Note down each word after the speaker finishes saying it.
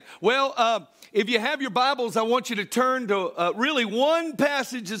Well, if you have your Bibles, I want you to turn to really one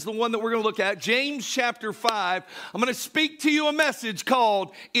passage is the one that we're going to look at, James chapter 5. I'm going to speak to you a message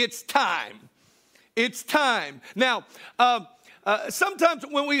called It's Time. It's time. Now, sometimes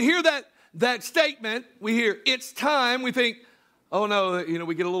when we hear that statement, we hear it's time, we think, oh no,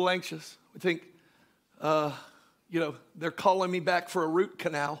 we get a little anxious. We think, they're calling me back for a root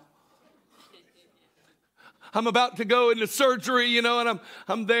canal. I'm about to go into surgery, and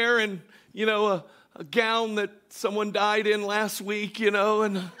I'm there in, a gown that someone died in last week, and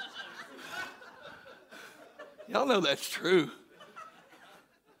y'all know that's true.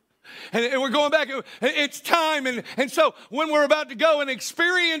 And we're going back, it's time. And so when we're about to go and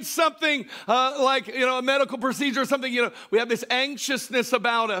experience something like, a medical procedure or something, we have this anxiousness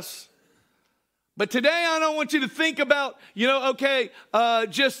about us. But today I don't want you to think about, this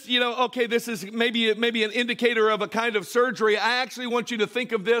is maybe an indicator of a kind of surgery. I actually want you to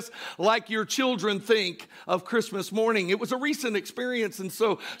think of this like your children think of Christmas morning. It was a recent experience, and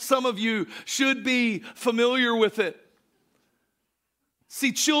so some of you should be familiar with it.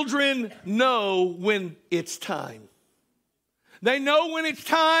 See, children know when it's time. They know when it's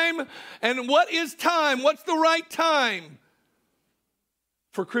time, and what is time? What's the right time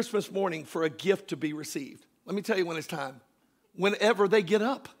for Christmas morning for a gift to be received? Let me tell you when it's time. Whenever they get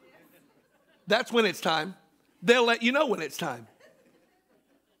up. That's when it's time. They'll let you know when it's time.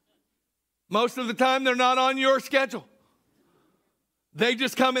 Most of the time, they're not on your schedule. They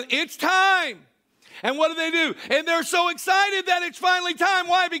just come in, it's time. And what do? And they're so excited that it's finally time.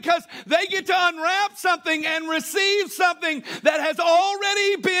 Why? Because they get to unwrap something and receive something that has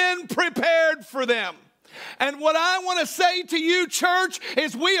already been prepared for them. And what I want to say to you, church,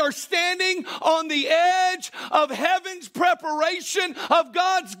 is we are standing on the edge of heaven's preparation of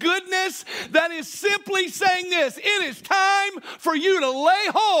God's goodness that is simply saying this: it is time for you to lay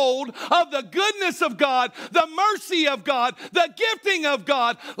hold of the goodness of God, the mercy of God, the gifting of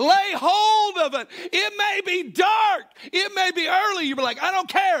God. Lay hold of it. It may be dark. It may be early. You'll be like, I don't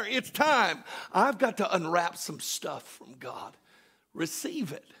care. It's time. I've got to unwrap some stuff from God.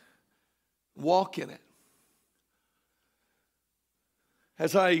 Receive it. Walk in it.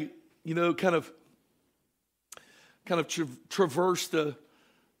 As I, kind of traverse the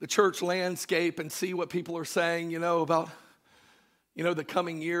church landscape and see what people are saying, about, the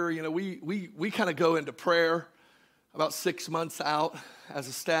coming year, we kind of go into prayer about 6 months out as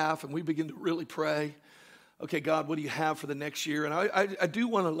a staff, and we begin to really pray. Okay, God, what do you have for the next year? And I do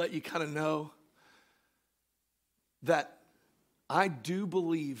want to let you kind of know that I do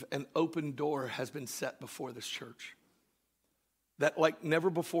believe an open door has been set before this church. That like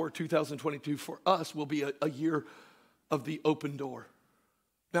never before, 2022 for us will be a year of the open door.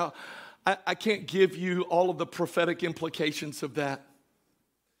 Now, I can't give you all of the prophetic implications of that.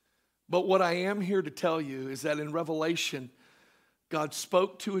 But what I am here to tell you is that in Revelation, God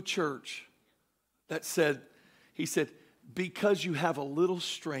spoke to a church that He said, because you have a little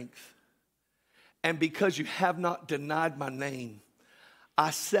strength and because you have not denied my name, I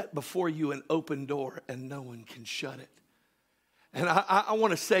set before you an open door and no one can shut it. And I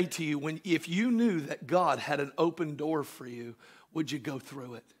want to say to you, if you knew that God had an open door for you, would you go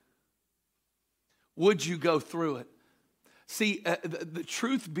through it? Would you go through it? See, the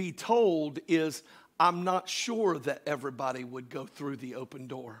truth be told is I'm not sure that everybody would go through the open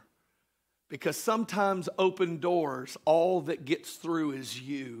door. Because sometimes open doors, all that gets through is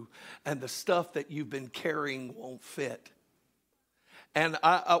you, and the stuff that you've been carrying won't fit. And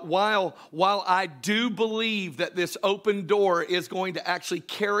while I do believe that this open door is going to actually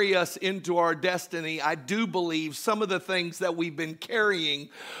carry us into our destiny, I do believe some of the things that we've been carrying,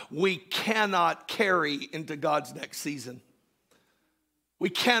 we cannot carry into God's next season. We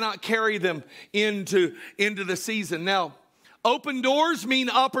cannot carry them into the season. Now, open doors mean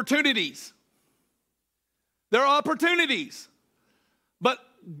opportunities. They're opportunities. But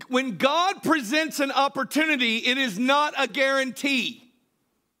when God presents an opportunity, it is not a guarantee.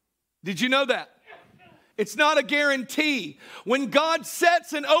 Did you know that? It's not a guarantee. When God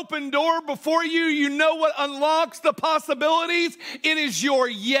sets an open door before you, you know what unlocks the possibilities? It is your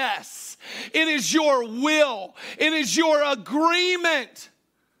yes. It is your will. It is your agreement.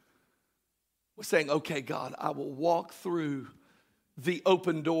 We're saying, okay, God, I will walk through the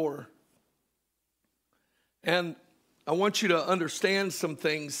open door. And I want you to understand some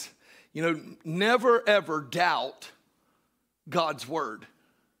things. Never ever doubt God's word.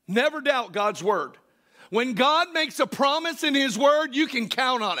 Never doubt God's word. When God makes a promise in his word, you can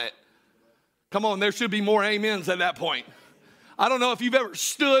count on it. Come on, there should be more amens at that point. I don't know if you've ever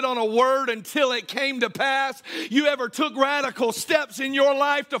stood on a word until it came to pass. You ever took radical steps in your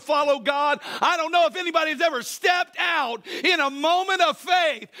life to follow God? I don't know if anybody's ever stepped out in a moment of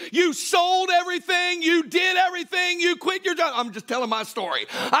faith. You sold everything. You did everything. You quit your job. I'm just telling my story.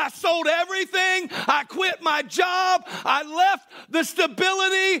 I sold everything. I quit my job. I left the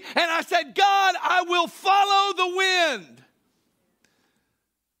stability and I said, God, I will follow the wind.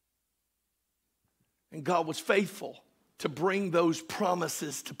 And God was faithful to bring those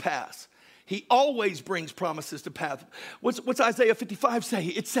promises to pass. He always brings promises to pass. What's Isaiah 55 say?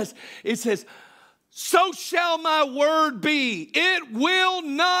 It says, so shall my word be. It will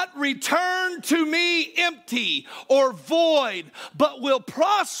not return to me empty or void, but will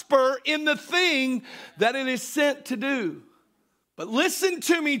prosper in the thing that it is sent to do. But listen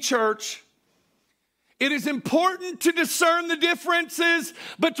to me, church. It is important to discern the differences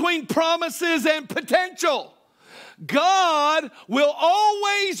between promises and potential. God will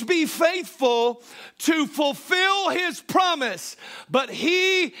always be faithful to fulfill his promise, but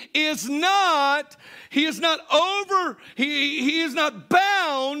he is not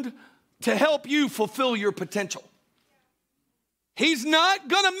bound to help you fulfill your potential. He's not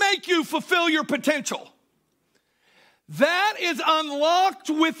going to make you fulfill your potential. That is unlocked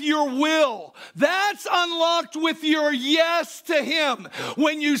with your will. That's unlocked with your yes to him.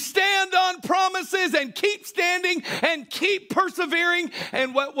 When you stand on promises and keep standing and keep persevering,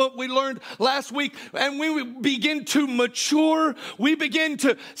 and what we learned last week, and we begin to mature, we begin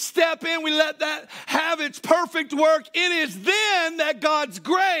to step in, we let that have its perfect work. It is then that God's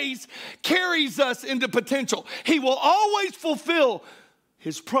grace carries us into potential. He will always fulfill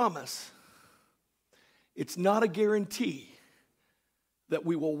his promise. It's not a guarantee that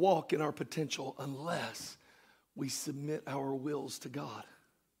we will walk in our potential unless we submit our wills to God.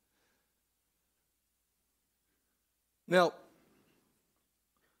 Now,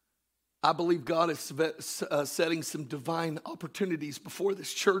 I believe God is setting some divine opportunities before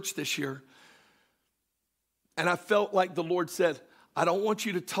this church this year. And I felt like the Lord said, I don't want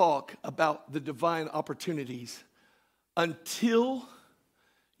you to talk about the divine opportunities until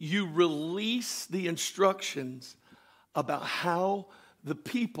you release the instructions about how the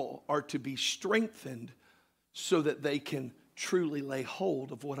people are to be strengthened so that they can truly lay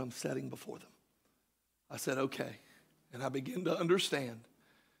hold of what I'm setting before them. I said, okay. And I began to understand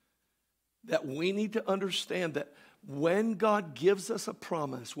that we need to understand that when God gives us a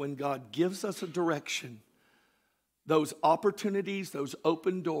promise, when God gives us a direction, those opportunities, those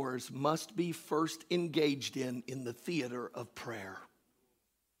open doors must be first engaged in the theater of prayer.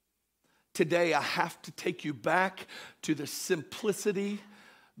 Today, I have to take you back to the simplicity,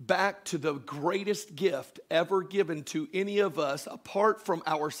 back to the greatest gift ever given to any of us apart from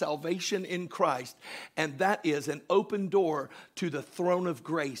our salvation in Christ, and that is an open door to the throne of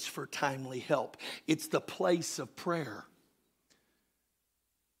grace for timely help. It's the place of prayer.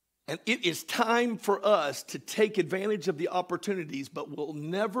 And it is time for us to take advantage of the opportunities, but we'll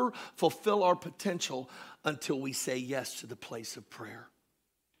never fulfill our potential until we say yes to the place of prayer.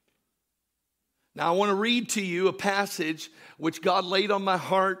 Now, I want to read to you a passage which God laid on my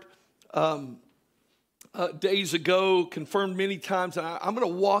heart days ago, confirmed many times. And I'm going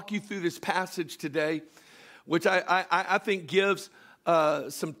to walk you through this passage today, which I think gives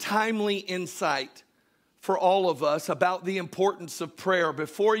some timely insight for all of us about the importance of prayer.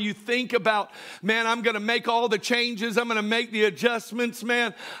 Before you think about, man, I'm going to make all the changes, I'm going to make the adjustments,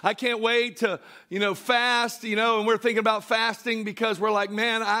 man, I can't wait to, fast, and we're thinking about fasting because we're like,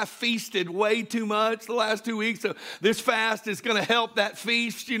 man, I feasted way too much the last 2 weeks, so this fast is going to help that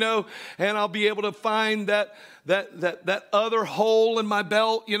feast, and I'll be able to find that other hole in my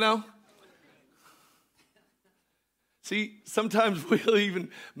belt, See, sometimes we'll even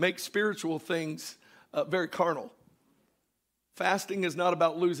make spiritual things very carnal. Fasting is not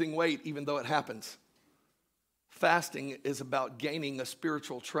about losing weight, even though it happens. Fasting is about gaining a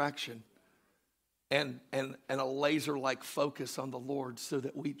spiritual traction and a laser-like focus on the Lord so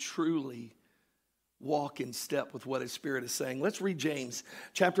that we truly walk in step with what his Spirit is saying. Let's read James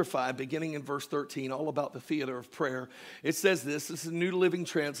chapter 5, beginning in verse 13, all about the theater of prayer. It says this is a New Living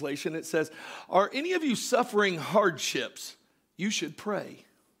Translation. It says, are any of you suffering hardships? You should pray.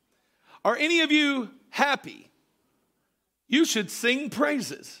 Are any of you happy? You should sing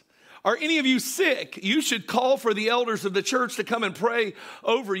praises. Are any of you sick? You should call for the elders of the church to come and pray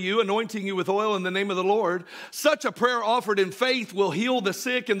over you, anointing you with oil in the name of the Lord. Such a prayer offered in faith will heal the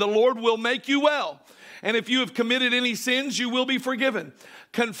sick, and the Lord will make you well. And if you have committed any sins, you will be forgiven.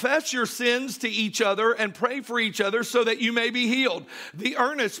 Confess your sins to each other and pray for each other so that you may be healed. The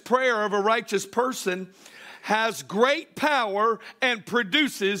earnest prayer of a righteous person has great power and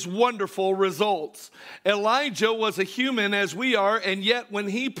produces wonderful results. Elijah was a human as we are, and yet when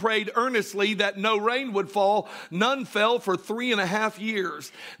he prayed earnestly that no rain would fall, none fell for 3.5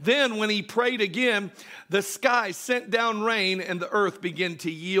 years. Then when he prayed again, the sky sent down rain and the earth began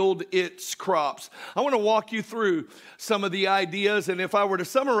to yield its crops. I want to walk you through some of the ideas, and if I were to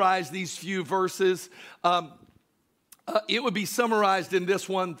summarize these few verses, it would be summarized in this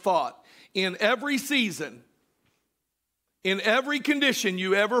one thought. In every season, in every condition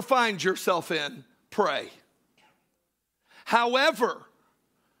you ever find yourself in, pray. However,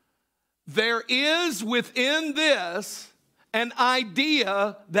 there is within this an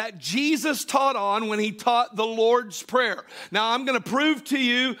idea that Jesus taught on when he taught the Lord's Prayer. Now, I'm going to prove to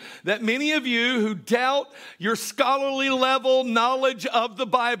you that many of you who doubt your scholarly level knowledge of the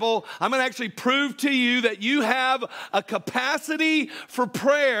Bible, I'm going to actually prove to you that you have a capacity for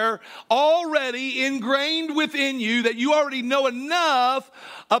prayer already ingrained within you, that you already know enough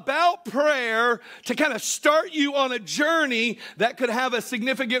about prayer to kind of start you on a journey that could have a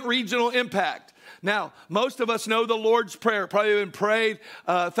significant regional impact. Now, most of us know the Lord's Prayer, probably been prayed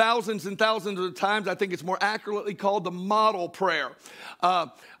thousands and thousands of times. I think it's more accurately called the model prayer.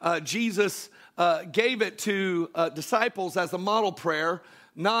 Jesus gave it to disciples as a model prayer.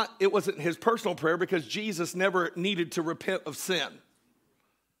 It wasn't his personal prayer because Jesus never needed to repent of sin.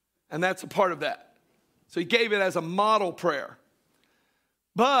 And that's a part of that. So he gave it as a model prayer.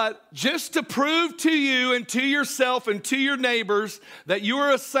 But just to prove to you and to yourself and to your neighbors that you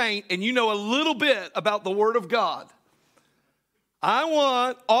are a saint and you know a little bit about the Word of God, I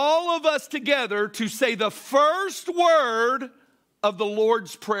want all of us together to say the first word of the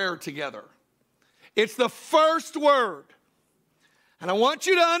Lord's Prayer together. It's the first word. And I want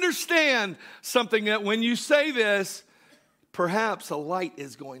you to understand something, that when you say this, perhaps a light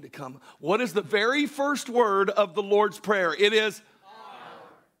is going to come. What is the very first word of the Lord's Prayer? It is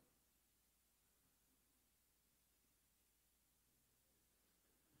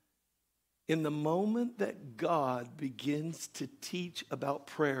in the moment that God begins to teach about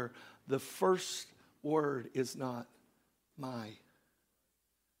prayer, the first word is not my.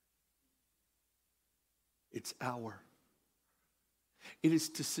 It's our. It is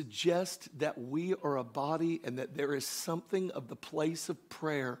to suggest that we are a body and that there is something of the place of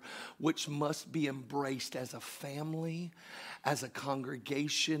prayer which must be embraced as a family, as a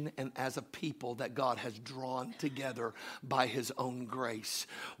congregation, and as a people that God has drawn together by his own grace.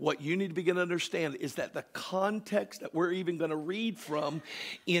 What you need to begin to understand is that the context that we're even going to read from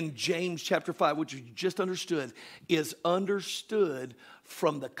in James chapter 5, which you just understood, is understood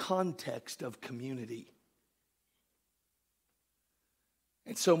from the context of community.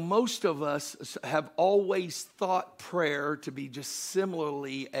 And so most of us have always thought prayer to be just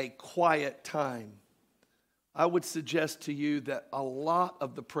similarly a quiet time. I would suggest to you that a lot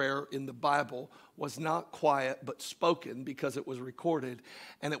of the prayer in the Bible was not quiet but spoken because it was recorded.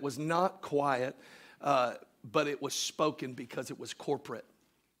 And it was not quiet, but it was spoken because it was corporate.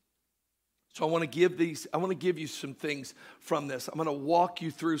 So I want to give you some things from this. I'm going to walk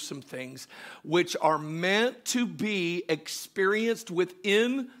you through some things which are meant to be experienced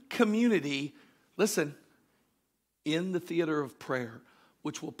within community. Listen, in the theater of prayer,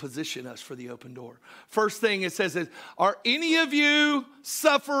 which will position us for the open door. First thing it says is, are any of you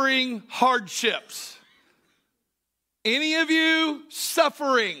suffering hardships? Any of you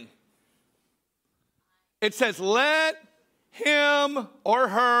suffering? It says, let him or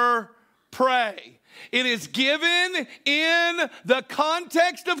her pray. It is given in the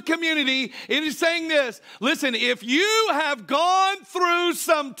context of community. It is saying this. Listen, if you have gone through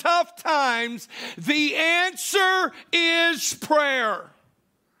some tough times, the answer is prayer.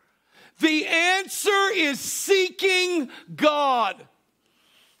 The answer is seeking God.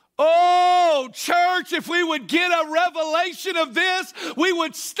 Oh, church, if we would get a revelation of this, we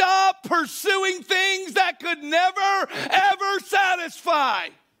would stop pursuing things that could never, ever satisfy.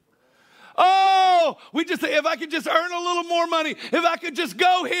 Oh, we just say, if I could just earn a little more money, if I could just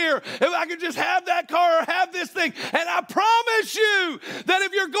go here, if I could just have that car or have this thing. And I promise you that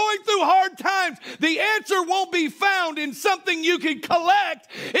if you're going through hard times, the answer won't be found in something you can collect.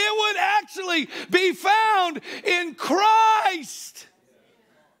 It would actually be found in Christ.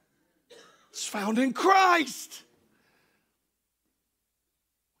 It's found in Christ.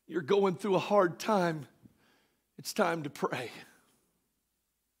 You're going through a hard time. It's time to pray.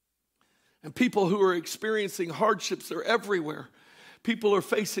 And people who are experiencing hardships are everywhere. People are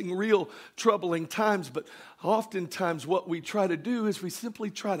facing real troubling times, but oftentimes what we try to do is we simply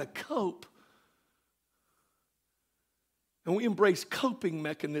try to cope. And we embrace coping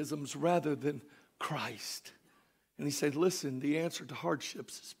mechanisms rather than Christ. And he said, listen, the answer to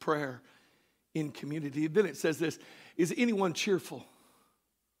hardships is prayer in community. Then it says this, is anyone cheerful?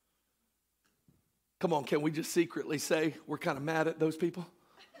 Come on, can we just secretly say we're kind of mad at those people?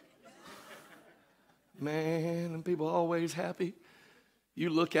 Man, and people always happy. You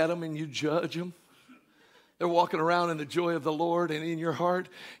look at them and you judge them. They're walking around in the joy of the Lord, and in your heart,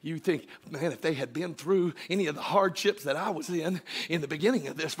 you think, man, if they had been through any of the hardships that I was in the beginning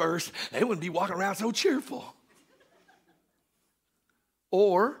of this verse, they wouldn't be walking around so cheerful.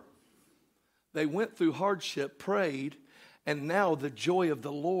 Or they went through hardship, prayed, and now the joy of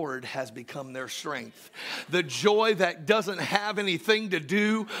the Lord has become their strength. The joy that doesn't have anything to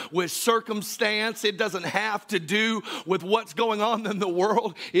do with circumstance. It doesn't have to do with what's going on in the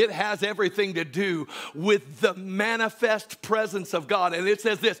world. It has everything to do with the manifest presence of God. And it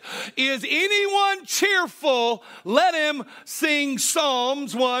says this, is anyone cheerful? Let him sing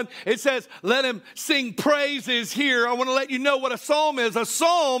Psalms 1. It says, let him sing praises here. I want to let you know what a psalm is. A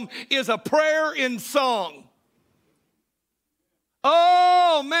psalm is a prayer in song.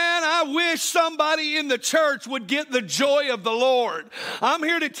 Oh, man, I wish somebody in the church would get the joy of the Lord. I'm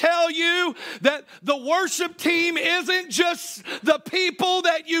here to tell you that the worship team isn't just the people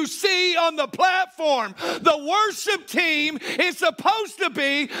that you see on the platform. The worship team is supposed to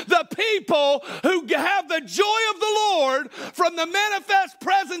be the people who have the joy of the Lord from the manifest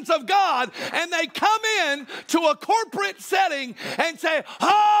presence of God, and they come in to a corporate setting and say,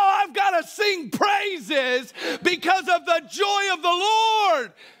 oh, I've got to sing praises because of the joy of the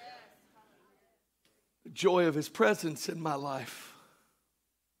Lord. The joy of his presence in my life.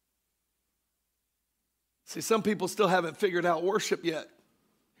 See, some people still haven't figured out worship yet.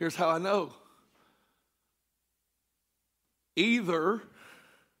 Here's how I know. Either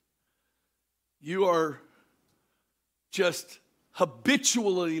you are just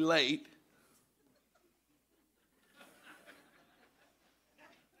habitually late,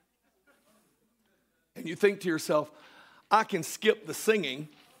 and you think to yourself, I can skip the singing.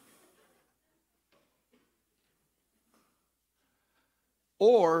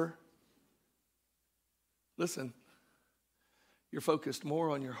 Or, listen, you're focused more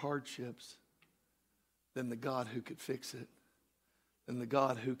on your hardships than the God who could fix it, than the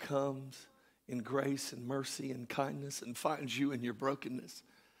God who comes in grace and mercy and kindness and finds you in your brokenness.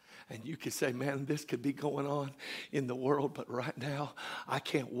 And you could say, man, this could be going on in the world, but right now, I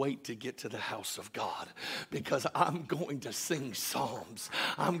can't wait to get to the house of God because I'm going to sing psalms.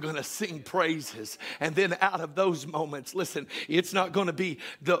 I'm going to sing praises. And then out of those moments, listen, it's not going to be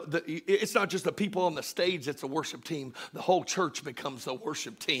it's not just the people on the stage that's a worship team. The whole church becomes a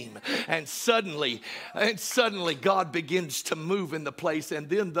worship team. And suddenly God begins to move in the place. And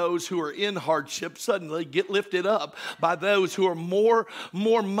then those who are in hardship suddenly get lifted up by those who are more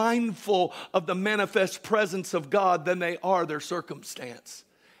mindful of the manifest presence of God than they are their circumstance.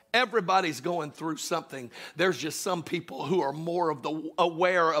 Everybody's going through something. There's just some people who are more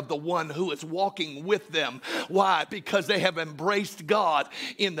aware of the one who is walking with them. Why? Because they have embraced God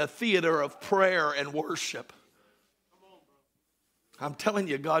in the theater of prayer and worship. I'm telling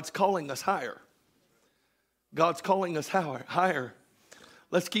you, God's calling us higher. God's calling us higher.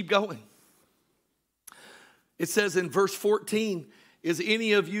 Let's keep going. It says in verse 14,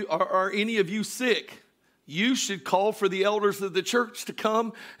 are any of you sick? You should call for the elders of the church to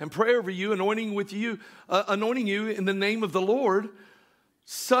come and pray over you, anointing you in the name of the Lord.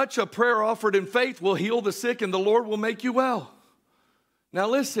 Such a prayer offered in faith will heal the sick, and the Lord will make you well. Now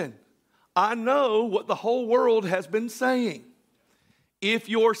listen, I know what the whole world has been saying. If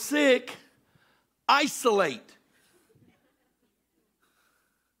you're sick, isolate.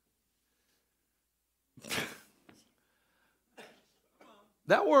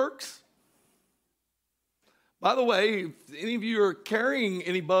 That works. By the way, if any of you are carrying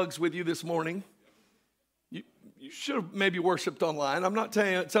any bugs with you this morning, you should have maybe worshiped online. I'm not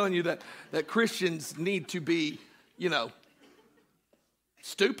telling you that Christians need to be,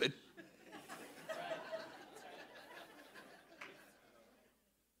 stupid.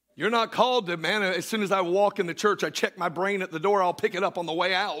 You're not called to, man, as soon as I walk in the church, I check my brain at the door, I'll pick it up on the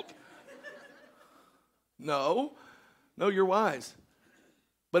way out. No, you're wise.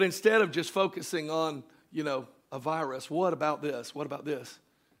 But instead of just focusing on, a virus, what about this? What about this?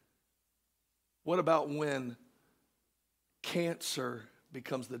 What about when cancer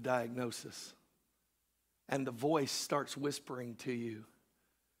becomes the diagnosis and the voice starts whispering to you,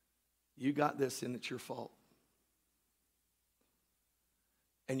 you got this and it's your fault.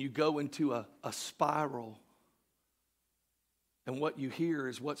 And you go into a spiral, and what you hear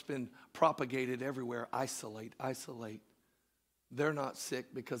is what's been propagated everywhere: isolate, isolate. They're not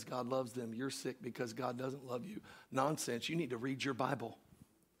sick because God loves them. You're sick because God doesn't love you. Nonsense. You need to read your Bible.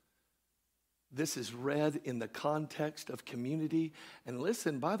 This is read in the context of community. And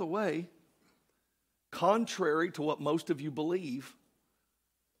listen, by the way, contrary to what most of you believe,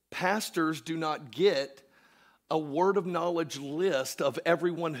 pastors do not get a word of knowledge list of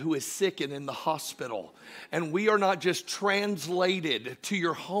everyone who is sick and in the hospital. And we are not just translated to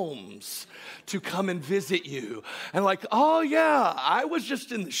your homes to come and visit you. And like, oh yeah, I was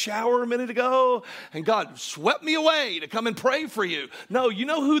just in the shower a minute ago and God swept me away to come and pray for you. No, you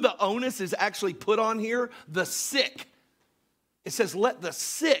know who the onus is actually put on here? The sick. It says, let the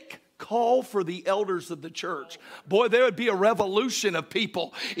sick call for the elders of the church. Boy, there would be a revolution of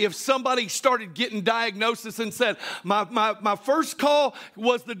people if somebody started getting diagnosis and said, my first call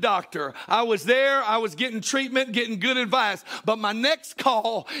was the doctor. I was there, I was getting treatment, getting good advice. But my next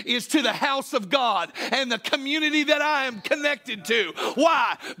call is to the house of God and the community that I am connected to.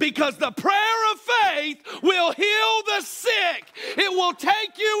 Why? Because the prayer of faith will heal the sick. It will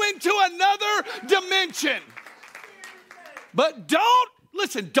take you into another dimension. But don't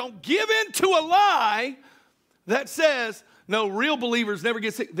give in to a lie that says, no, real believers never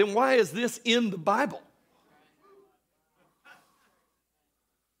get sick. Then why is this in the Bible?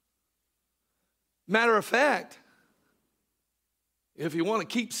 Matter of fact, if you want to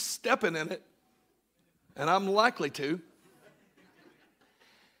keep stepping in it, and I'm likely to,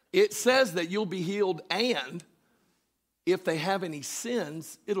 it says that you'll be healed, and if they have any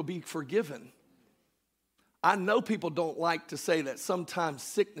sins, it'll be forgiven. I know people don't like to say that sometimes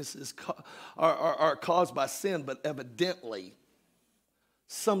sicknesses are caused by sin, but evidently,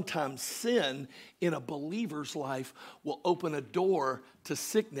 sometimes sin in a believer's life will open a door to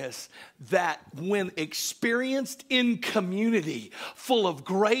sickness that, when experienced in community, full of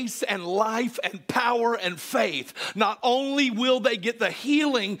grace and life and power and faith, not only will they get the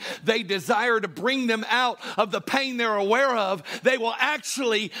healing they desire to bring them out of the pain they're aware of, they will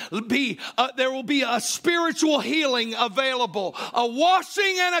actually be, there will be a spiritual healing available, a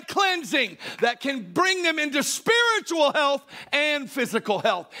washing and a cleansing that can bring them into spiritual health and physical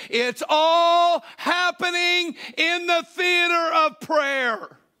health. It's all happening in the theater of prayer.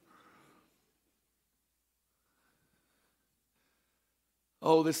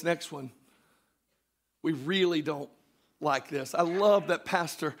 Oh, this next one. We really don't like this. I love that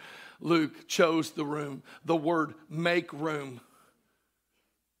Pastor Luke chose the word make room.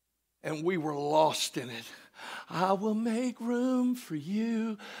 And we were lost in it. I will make room for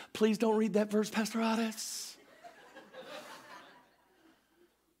you. Please don't read that verse, Pastor Otis.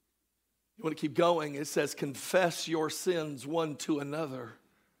 You want to keep going? It says, confess your sins one to another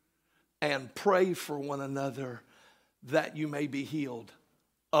and pray for one another that you may be healed.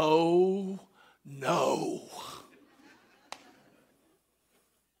 Oh, no.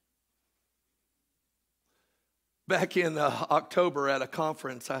 Back in October at a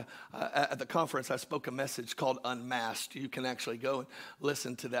conference, I spoke a message called Unmasked. You can actually go and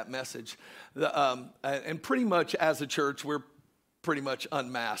listen to that message. And pretty much as a church, we're pretty much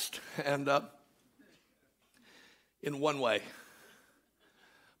unmasked, and in one way.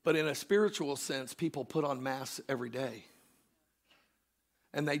 But in a spiritual sense, people put on masks every day.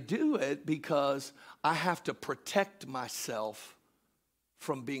 And they do it because I have to protect myself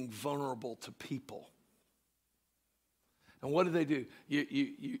from being vulnerable to people. And what do?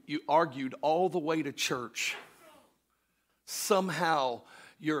 You argued all the way to church. Somehow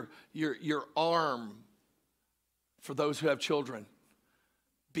your arm, for those who have children,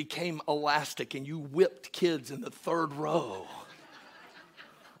 became elastic and you whipped kids in the third row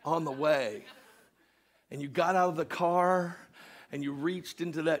on the way. And you got out of the car and you reached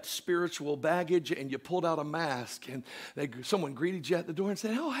into that spiritual baggage and you pulled out a mask, and someone greeted you at the door and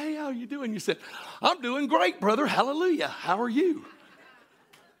said, oh, hey, how are you doing? You said, I'm doing great, brother. Hallelujah. How are you?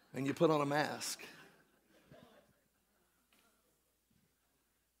 And you put on a mask.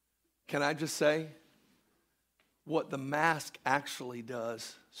 Can I just say, what the mask actually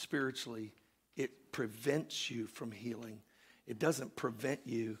does spiritually, it prevents you from healing. It doesn't prevent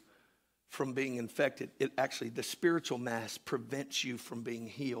you from being infected. It actually, the spiritual mask prevents you from being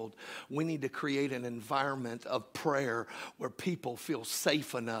healed. We need to create an environment of prayer where people feel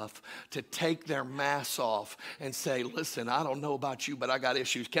safe enough to take their masks off and say, listen, I don't know about you, but I got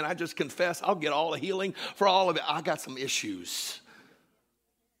issues. Can I just confess? I'll get all the healing for all of it. I got some issues.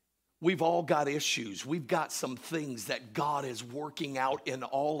 We've all got issues. We've got some things that God is working out in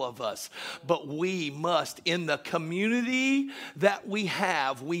all of us. But we must, in the community that we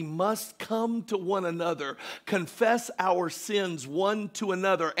have, we must come to one another, confess our sins one to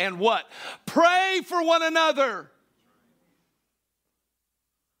another, and what? Pray for one another.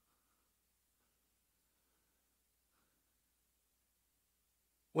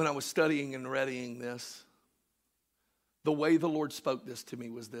 When I was studying and readying this, the way the Lord spoke this to me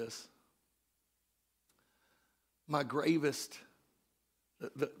was this. My gravest,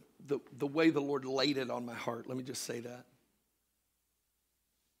 the way the Lord laid it on my heart, let me just say that.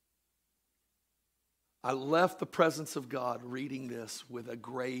 I left the presence of God reading this with a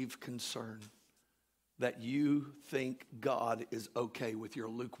grave concern that you think God is okay with your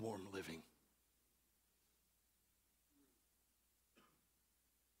lukewarm living.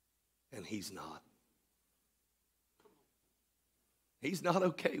 And He's not. He's not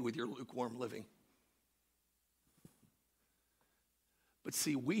okay with your lukewarm living. But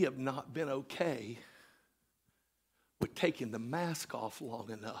see, we have not been okay with taking the mask off long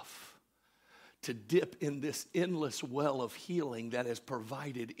enough to dip in this endless well of healing that is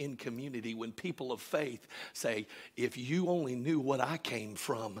provided in community when people of faith say, if you only knew what I came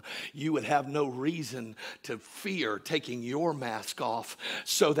from, you would have no reason to fear taking your mask off,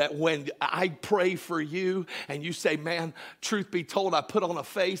 so that when I pray for you and you say, man, truth be told, I put on a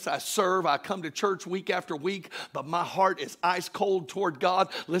face, I serve, I come to church week after week, but my heart is ice cold toward God.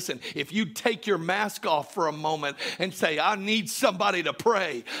 Listen, if you take your mask off for a moment and say, I need somebody to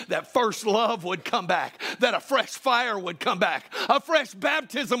pray, that first love would come back, that a fresh fire would come back, a fresh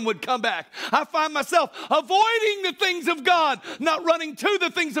baptism would come back. I find myself avoiding the things of God, not running to the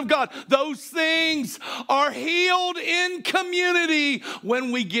things of God. Those things are healed in community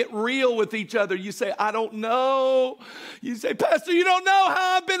when we get real with each other. You say, I don't know. You say, Pastor, you don't know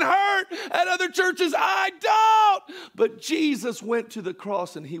how I've been hurt at other churches. I don't. But Jesus went to the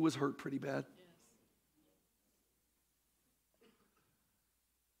cross and He was hurt pretty bad.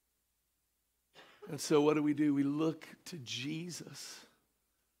 And so what do? We look to Jesus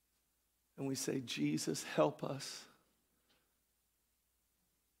and we say, Jesus, help us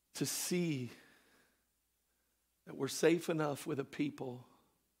to see that we're safe enough with a people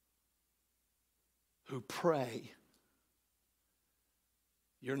who pray.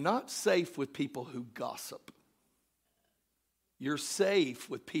 You're not safe with people who gossip. You're safe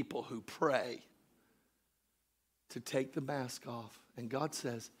with people who pray to take the mask off. And God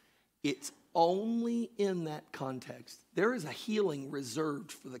says, it's only in that context. There is a healing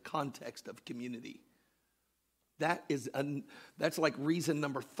reserved for the context of community. That's like reason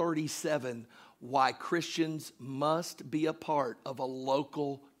number 37 why Christians must be a part of a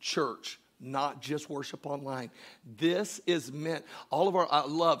local church, not just worship online. This is meant, I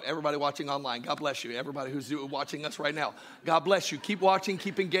love everybody watching online. God bless you. Everybody who's watching us right now. God bless you. Keep watching,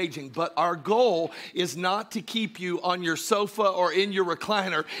 keep engaging. But our goal is not to keep you on your sofa or in your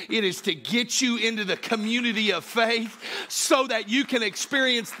recliner. It is to get you into the community of faith so that you can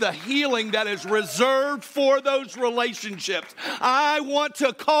experience the healing that is reserved for those relationships. I want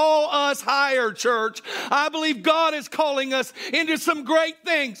to call us higher, church. I believe God is calling us into some great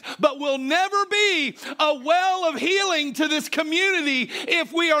things, but we'll never be a well of healing to this community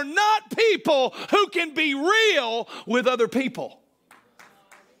if we are not people who can be real with other people.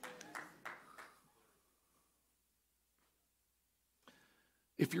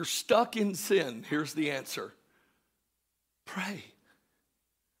 If you're stuck in sin, here's the answer. Pray.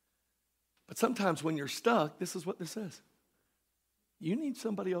 But sometimes when you're stuck, this is what this says. You need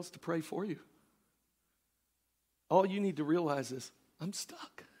somebody else to pray for you. All you need to realize is, I'm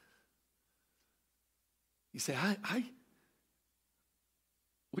stuck. You say,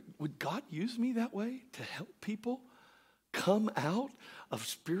 would God use me that way to help people come out of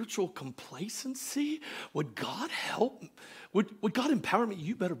spiritual complacency? Would God help? Would God empower me?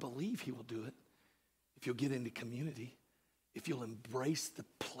 You better believe He will do it if you'll get into community, if you'll embrace the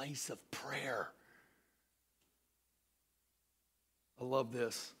place of prayer. I love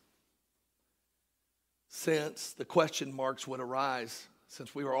this. Since the question marks would arise,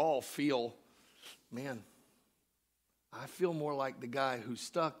 since we all feel, man, I feel more like the guy who's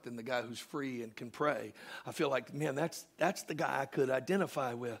stuck than the guy who's free and can pray. I feel like, man, that's the guy I could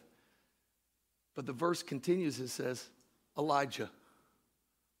identify with. But the verse continues, it says, Elijah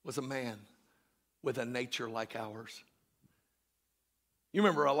was a man with a nature like ours. You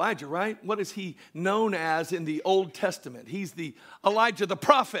remember Elijah, right? What is he known as in the Old Testament? He's the Elijah the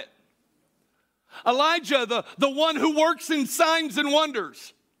prophet. Elijah, the one who works in signs and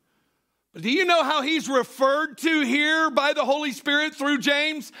wonders. But do you know how he's referred to here by the Holy Spirit through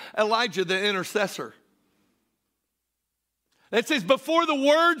James? Elijah, the intercessor. It says, before the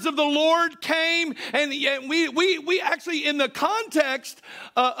words of the Lord came, and we actually, in the context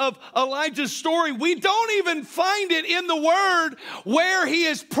of Elijah's story, we don't even find it in the word where he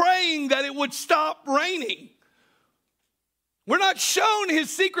is praying that it would stop raining. We're not shown his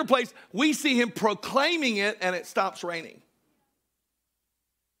secret place. We see him proclaiming it, and it stops raining.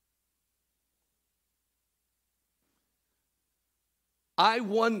 I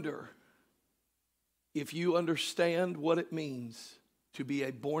wonder if you understand what it means to be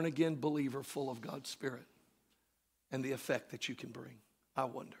a born-again believer full of God's Spirit and the effect that you can bring. I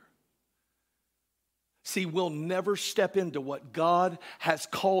wonder. See, we'll never step into what God has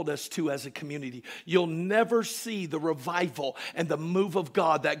called us to as a community. You'll never see the revival and the move of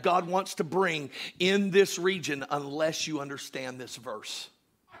God that God wants to bring in this region unless you understand this verse.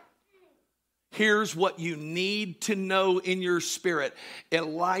 Here's what you need to know in your spirit.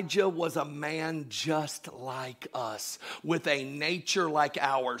 Elijah was a man just like us, with a nature like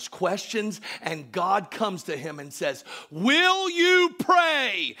ours. Questions, and God comes to him and says, will you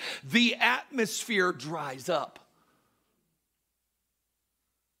pray? The atmosphere dries up.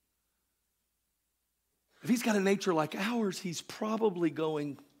 If he's got a nature like ours, he's probably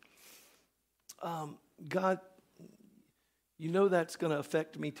going, God, you know that's going to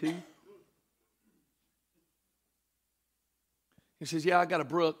affect me too? He says, yeah, I got a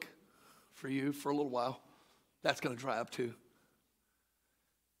brook for you for a little while. That's going to dry up too.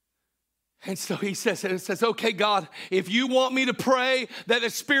 And so he says, okay, God, if you want me to pray that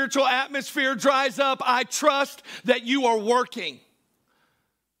the spiritual atmosphere dries up, I trust that you are working.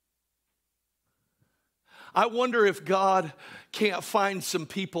 I wonder if God can't find some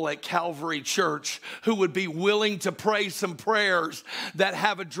people at Calvary Church who would be willing to pray some prayers that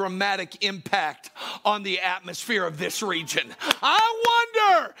have a dramatic impact on the atmosphere of this region. I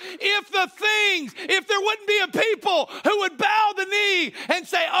wonder if there wouldn't be a people who would bow the knee and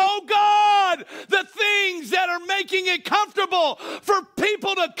say, oh God, the things that are making it comfortable for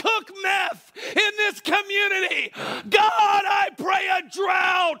people to cook meth in this community. God, I pray a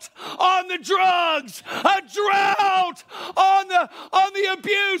drought on the drugs, a drought on the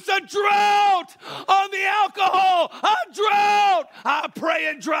abuse, a drought on the alcohol, a drought. I pray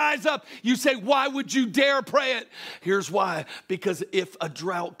it dries up. You say, why would you dare pray it? Here's why. Because if a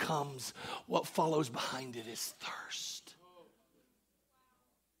drought comes, what follows behind it is thirst.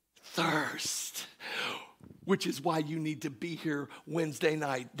 Thirst. Which is why you need to be here Wednesday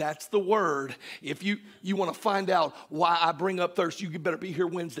night. That's the word. If you want to find out why I bring up thirst, you better be here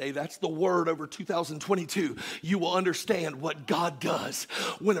Wednesday. That's the word over 2022. You will understand what God does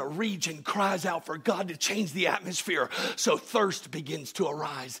when a region cries out for God to change the atmosphere. So thirst begins to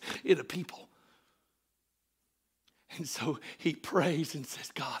arise in a people. And so he prays and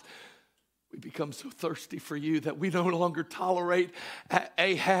says, God, we become so thirsty for you that we no longer tolerate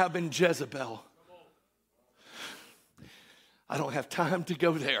Ahab and Jezebel. I don't have time to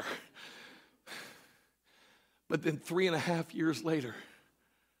go there. But then 3.5 years later,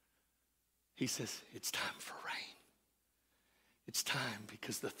 he says, it's time for rain. It's time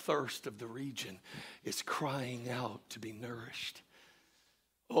because the thirst of the region is crying out to be nourished.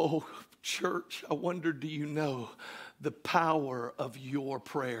 Oh, church, I wonder, do you know the power of your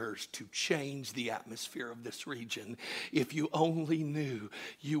prayers to change the atmosphere of this region? If you only knew,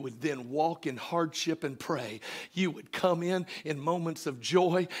 you would then walk in hardship and pray. You would come in moments of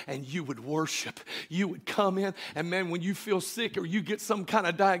joy and you would worship. You would come in and man, when you feel sick or you get some kind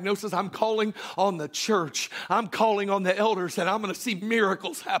of diagnosis, I'm calling on the church. I'm calling on the elders and I'm going to see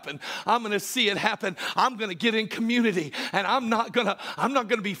miracles happen. I'm going to see it happen. I'm going to get in community and I'm not going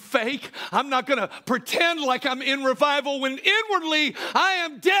to be fake. I'm not going to pretend like I'm in revival when inwardly I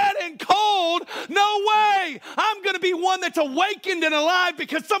am dead and cold. No way. I'm going to be one that's awakened and alive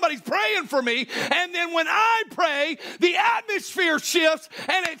because somebody's praying for me. And then when I pray, the atmosphere shifts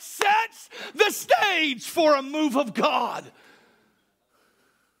and it sets the stage for a move of God.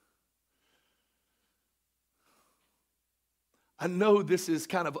 I know this is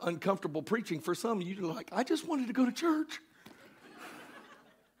kind of uncomfortable preaching for some of you. You're like, I just wanted to go to church.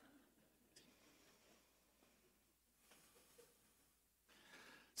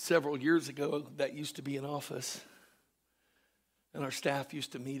 Several years ago, that used to be an office, and our staff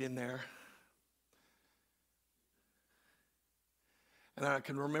used to meet in there. And I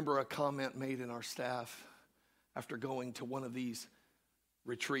can remember a comment made in our staff after going to one of these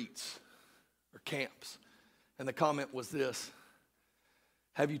retreats or camps. And the comment was this: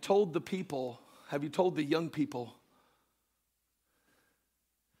 have you told the young people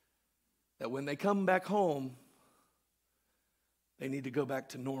that when they come back home, they need to go back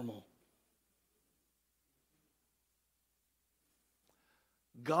to normal?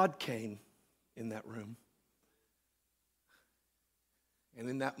 God came in that room. And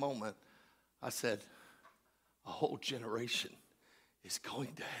in that moment, I said, a whole generation is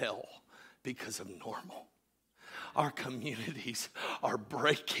going to hell because of normal. our communities are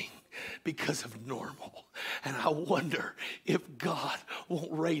breaking because of normal. And I wonder if God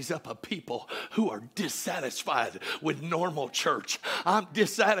won't raise up a people who are dissatisfied with normal church. I'm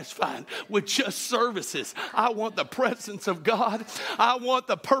dissatisfied with just services. I want the presence of God. I want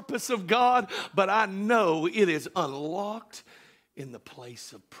the purpose of God, but I know it is unlocked in the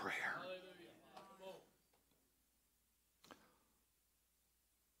place of prayer.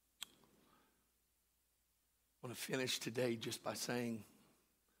 I want to finish today just by saying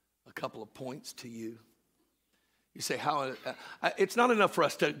a couple of points to you. You say, how? It's not enough for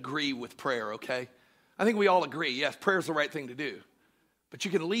us to agree with prayer, okay? I think we all agree, yes, prayer is the right thing to do. But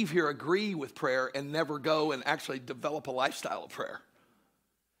you can leave here, agree with prayer, and never go and actually develop a lifestyle of prayer.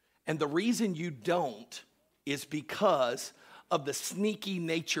 And the reason you don't is because of the sneaky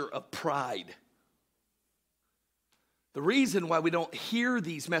nature of pride. The reason why we don't hear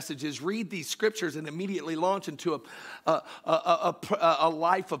these messages, read these scriptures, and immediately launch into a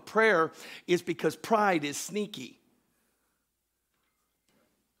life of prayer is because pride is sneaky.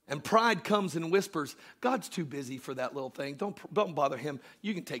 And pride comes and whispers, God's too busy for that little thing. Don't bother him.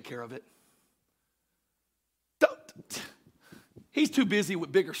 You can take care of it. He's too busy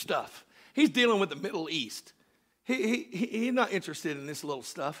with bigger stuff. He's dealing with the Middle East. He's not interested in this little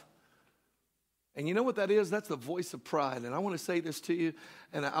stuff. And you know what that is? That's the voice of pride. And I want to say this to you,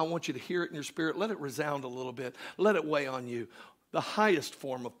 and I want you to hear it in your spirit. Let it resound a little bit. Let it weigh on you. The highest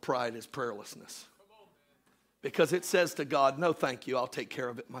form of pride is prayerlessness. Because it says to God, no, thank you. I'll take care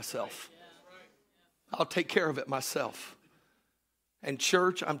of it myself. I'll take care of it myself. And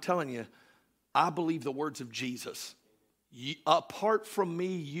church, I'm telling you, I believe the words of Jesus. Apart from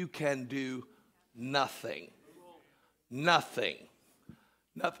me, you can do nothing. Nothing.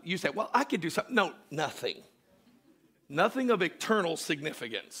 Nothing. You say, well, I could do something. No, nothing. Nothing of eternal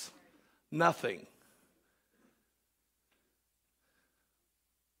significance. Nothing.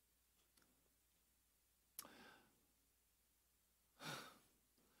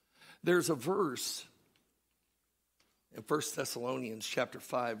 There's a verse in 1 Thessalonians chapter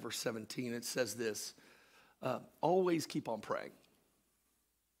 5, verse 17. It says this, always keep on praying.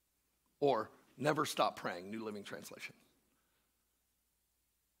 Or never stop praying, New Living Translation.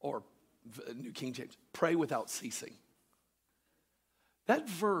 Or New King James, pray without ceasing. That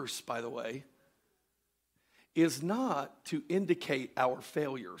verse, by the way, is not to indicate our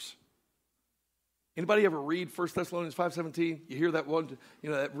failures. Anybody ever read 1 Thessalonians 5:17? You hear that one,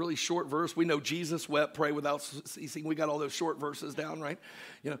 that really short verse. We know Jesus wept, pray without ceasing. We got all those short verses down, right?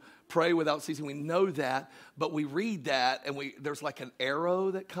 Pray without ceasing. We know that, but we read that and there's like an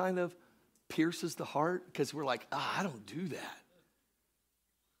arrow that kind of pierces the heart because we're like, I don't do that.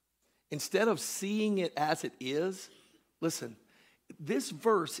 Instead of seeing it as it is, listen, this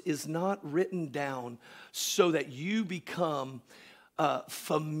verse is not written down so that you become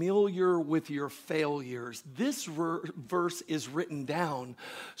familiar with your failures. This verse is written down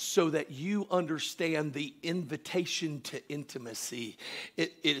so that you understand the invitation to intimacy.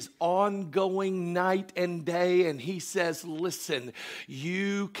 It is ongoing night and day, and he says, listen,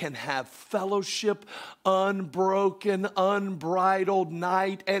 you can have fellowship, unbroken, unbridled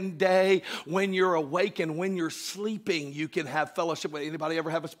night and day. When you're awake and when you're sleeping, you can have fellowship. Anybody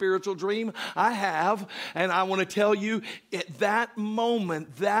ever have a spiritual dream? I have, and I want to tell you, at that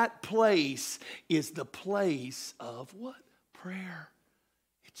moment, that place is the place of what? Prayer.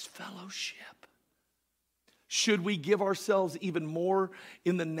 It's fellowship. Should we give ourselves even more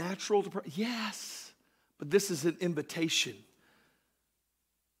in the natural to pray? Yes, but this is an invitation.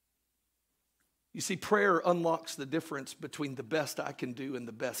 You see, prayer unlocks the difference between the best I can do and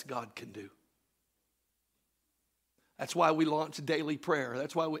the best God can do. That's why we launch daily prayer.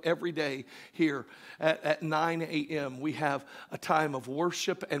 That's why every day here at 9 a.m. we have a time of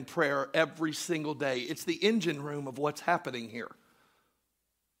worship and prayer every single day. It's the engine room of what's happening here.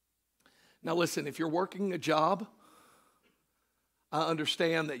 Now listen, if you're working a job, I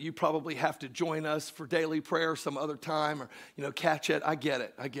understand that you probably have to join us for daily prayer some other time or, catch it. I get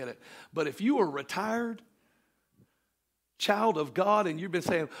it. But if you are retired, child of God, and you've been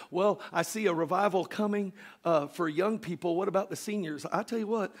saying, well, I see a revival coming for young people. What about the seniors? I tell you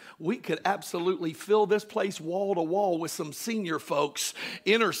what, we could absolutely fill this place wall to wall with some senior folks,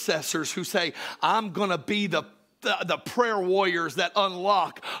 intercessors who say, I'm going to be the the prayer warriors that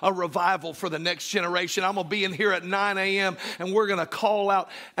unlock a revival for the next generation. I'm going to be in here at 9 a.m. and we're going to call out.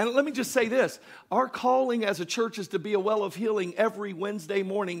 And let me just say this. Our calling as a church is to be a well of healing every Wednesday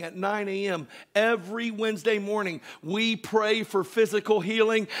morning at 9 a.m. Every Wednesday morning, we pray for physical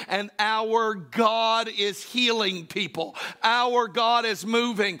healing, and our God is healing people. Our God is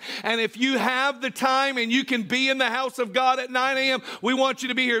moving. And if you have the time and you can be in the house of God at 9 a.m., we want you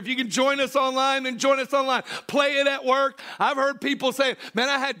to be here. If you can join us online, then join us online. Play it at work. I've heard people say, man,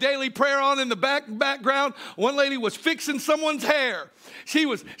 I had daily prayer on in the background. One lady was fixing someone's hair. She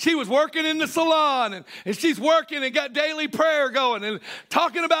was working in the salon, and she's working and got daily prayer going and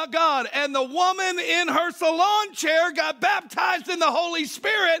talking about God. And the woman in her salon chair got baptized in the Holy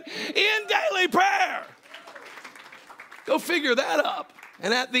Spirit in daily prayer. Go figure that up.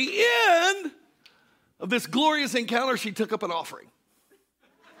 And at the end of this glorious encounter, she took up an offering.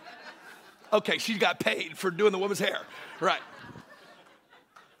 Okay, she got paid for doing the woman's hair. Right.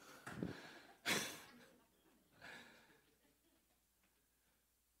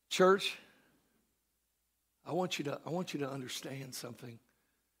 Church, I want you to understand something.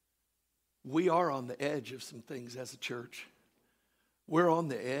 We are on the edge of some things as a church. We're on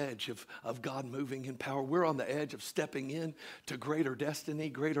the edge of God moving in power. We're on the edge of stepping in to greater destiny,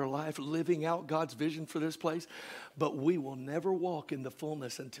 greater life, living out God's vision for this place. But we will never walk in the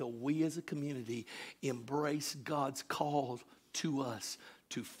fullness until we as a community embrace God's call to us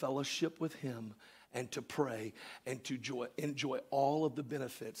to fellowship with Him and to pray and to enjoy all of the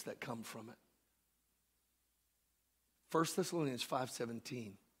benefits that come from it. 1 Thessalonians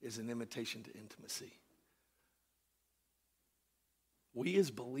 5:17 is an invitation to intimacy. We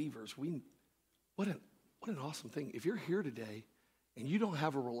as believers, what an awesome thing. If you're here today and you don't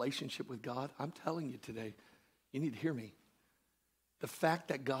have a relationship with God, I'm telling you today, you need to hear me. The fact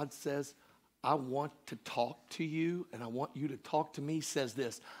that God says, I want to talk to you and I want you to talk to me says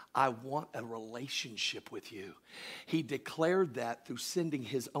this: I want a relationship with you. He declared that through sending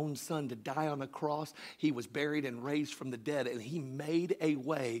His own Son to die on a cross. He was buried and raised from the dead, and He made a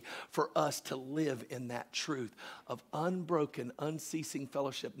way for us to live in that truth of unbroken, unceasing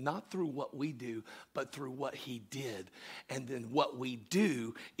fellowship, not through what we do, but through what He did. And then what we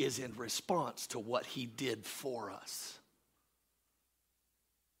do is in response to what He did for us.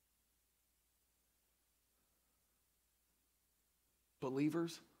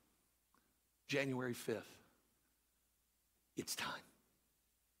 Believers, January 5th, it's time.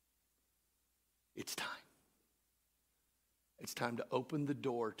 It's time. It's time to open the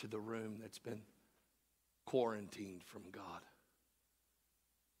door to the room that's been quarantined from God.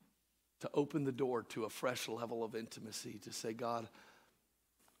 To open the door to a fresh level of intimacy, to say, God,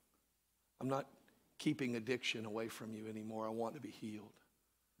 I'm not keeping addiction away from you anymore. I want to be healed.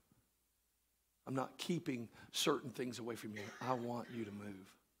 I'm not keeping certain things away from you. I want you to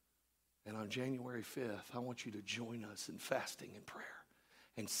move. And on January 5th, I want you to join us in fasting and prayer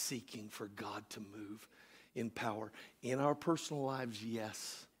and seeking for God to move in power in our personal lives,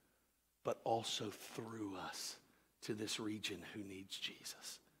 yes, but also through us to this region who needs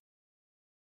Jesus.